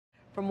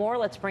For more,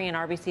 let's bring in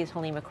RBC's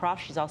Halima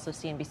Croft. She's also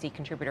CNBC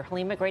contributor.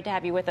 Halima, great to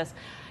have you with us.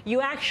 You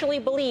actually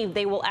believe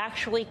they will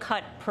actually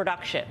cut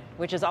production,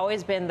 which has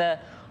always been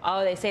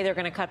they say they're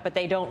going to cut, but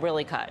they don't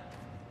really cut.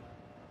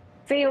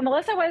 See,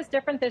 Melissa, what is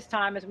different this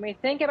time is when we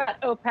think about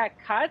OPEC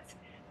cuts,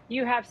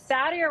 you have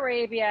Saudi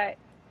Arabia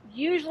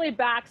usually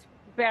backs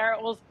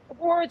barrels,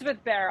 boards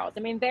with barrels.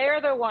 I mean, they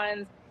are the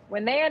ones,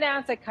 when they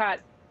announce a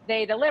cut,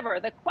 they deliver.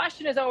 The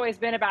question has always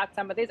been about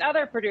some of these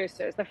other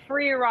producers, the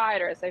free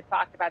riders. They've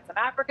talked about some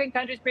African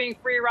countries being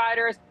free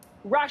riders.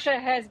 Russia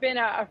has been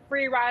a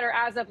free rider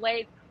as of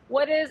late.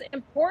 What is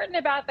important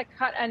about the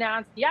cut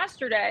announced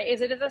yesterday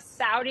is it is a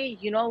Saudi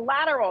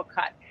unilateral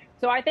cut.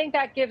 So I think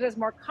that gives us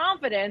more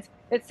confidence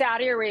that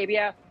Saudi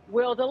Arabia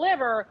will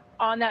deliver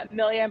on that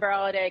million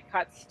barrel a day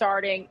cut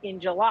starting in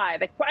July.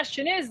 The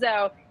question is,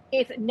 though,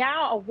 it's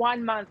now a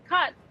 1 month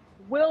cut.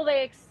 Will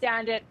they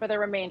extend it for the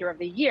remainder of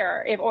the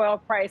year if oil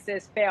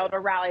prices fail to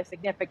rally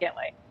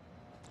significantly?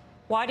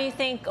 Why do you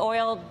think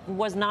oil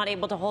was not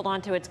able to hold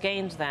on to its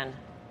gains then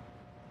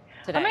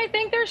today? I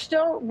think there's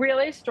still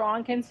really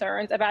strong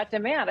concerns about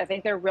demand. I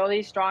think there are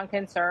really strong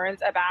concerns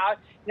about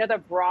the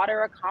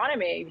broader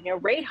economy,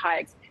 rate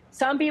hikes.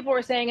 Some people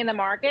are saying in the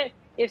market,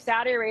 if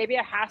Saudi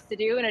Arabia has to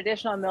do an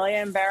additional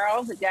million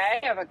barrels a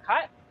day of a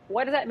cut,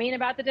 what does that mean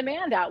about the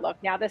demand outlook?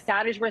 Now, the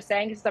Saudis were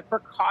saying this is a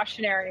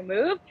precautionary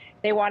move.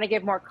 They want to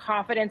give more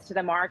confidence to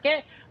the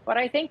market. But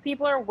I think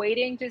people are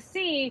waiting to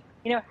see,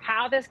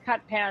 how this cut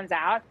pans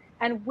out.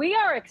 And we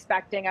are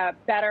expecting a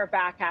better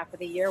back half of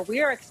the year. We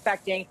are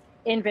expecting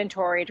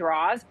inventory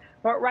draws.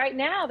 But right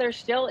now, there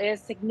still is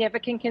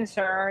significant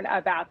concern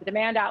about the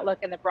demand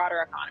outlook in the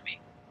broader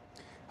economy.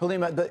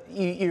 Halima,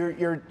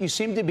 you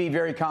seem to be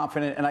very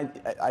confident, and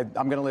I'm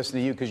going to listen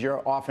to you because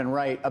you're often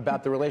right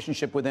about the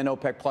relationship within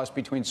OPEC Plus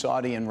between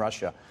Saudi and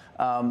Russia.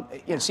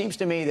 It seems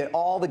to me that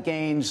all the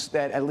gains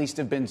that at least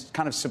have been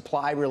kind of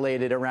supply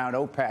related around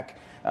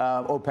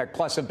OPEC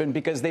Plus have been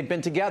because they've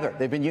been together.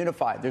 They've been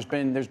unified. There's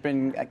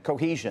been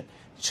cohesion.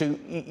 So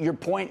your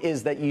point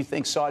is that you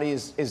think Saudi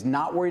is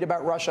not worried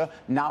about Russia,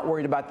 not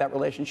worried about that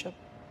relationship?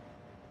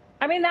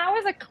 That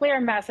was a clear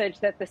message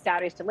that the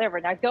Saudis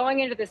delivered. Now, going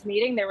into this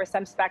meeting, there was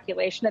some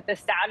speculation that the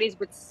Saudis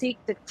would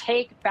seek to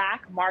take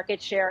back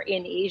market share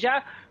in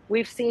Asia.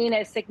 We've seen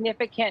a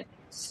significant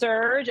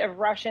surge of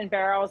Russian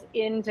barrels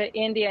into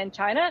India and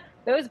China.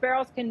 Those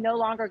barrels can no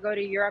longer go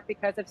to Europe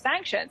because of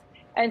sanctions.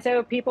 And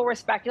so people were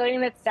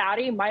speculating that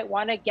Saudi might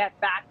want to get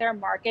back their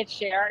market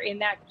share in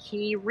that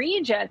key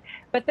region.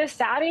 But the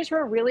Saudis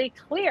were really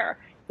clear.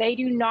 They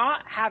do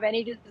not have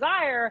any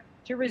desire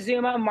to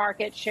resume a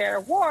market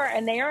share war,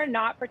 and they are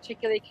not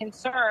particularly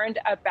concerned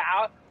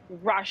about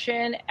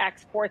Russian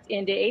exports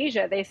into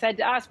Asia. They said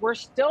to us, we're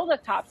still the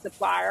top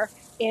supplier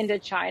into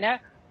China.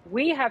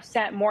 We have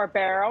sent more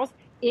barrels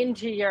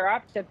into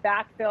Europe to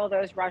backfill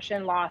those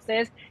Russian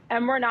losses,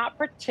 and we're not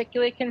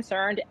particularly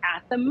concerned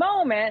at the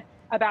moment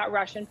about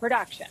Russian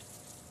production.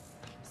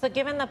 So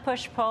given the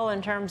push-pull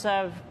in terms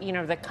of,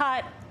 the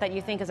cut that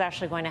you think is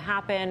actually going to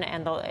happen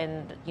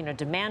and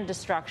demand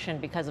destruction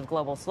because of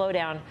global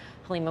slowdown,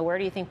 Halima, where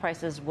do you think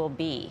prices will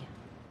be?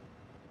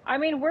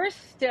 We're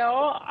still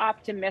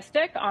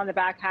optimistic on the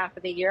back half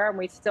of the year, and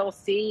we still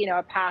see,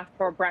 a path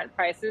for Brent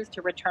prices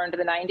to return to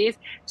the 90s.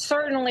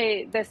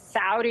 Certainly, the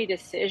Saudi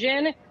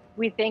decision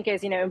we think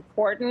is,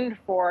 important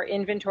for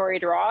inventory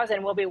draws,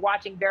 and we'll be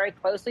watching very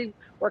closely.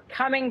 We're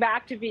coming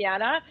back to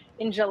Vienna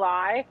in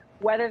July,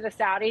 whether the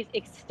Saudis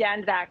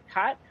extend that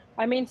cut.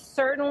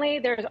 Certainly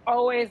there's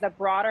always the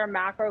broader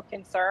macro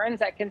concerns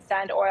that can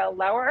send oil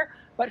lower.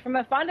 But from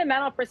a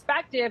fundamental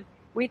perspective,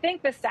 we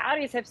think the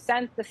Saudis have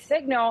sent the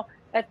signal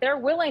that they're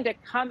willing to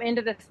come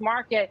into this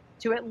market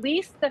to at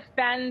least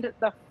defend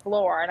the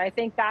floor. And I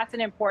think that's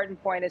an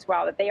important point as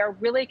well, that they are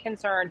really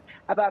concerned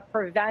about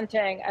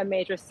preventing a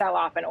major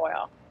sell-off in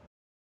oil.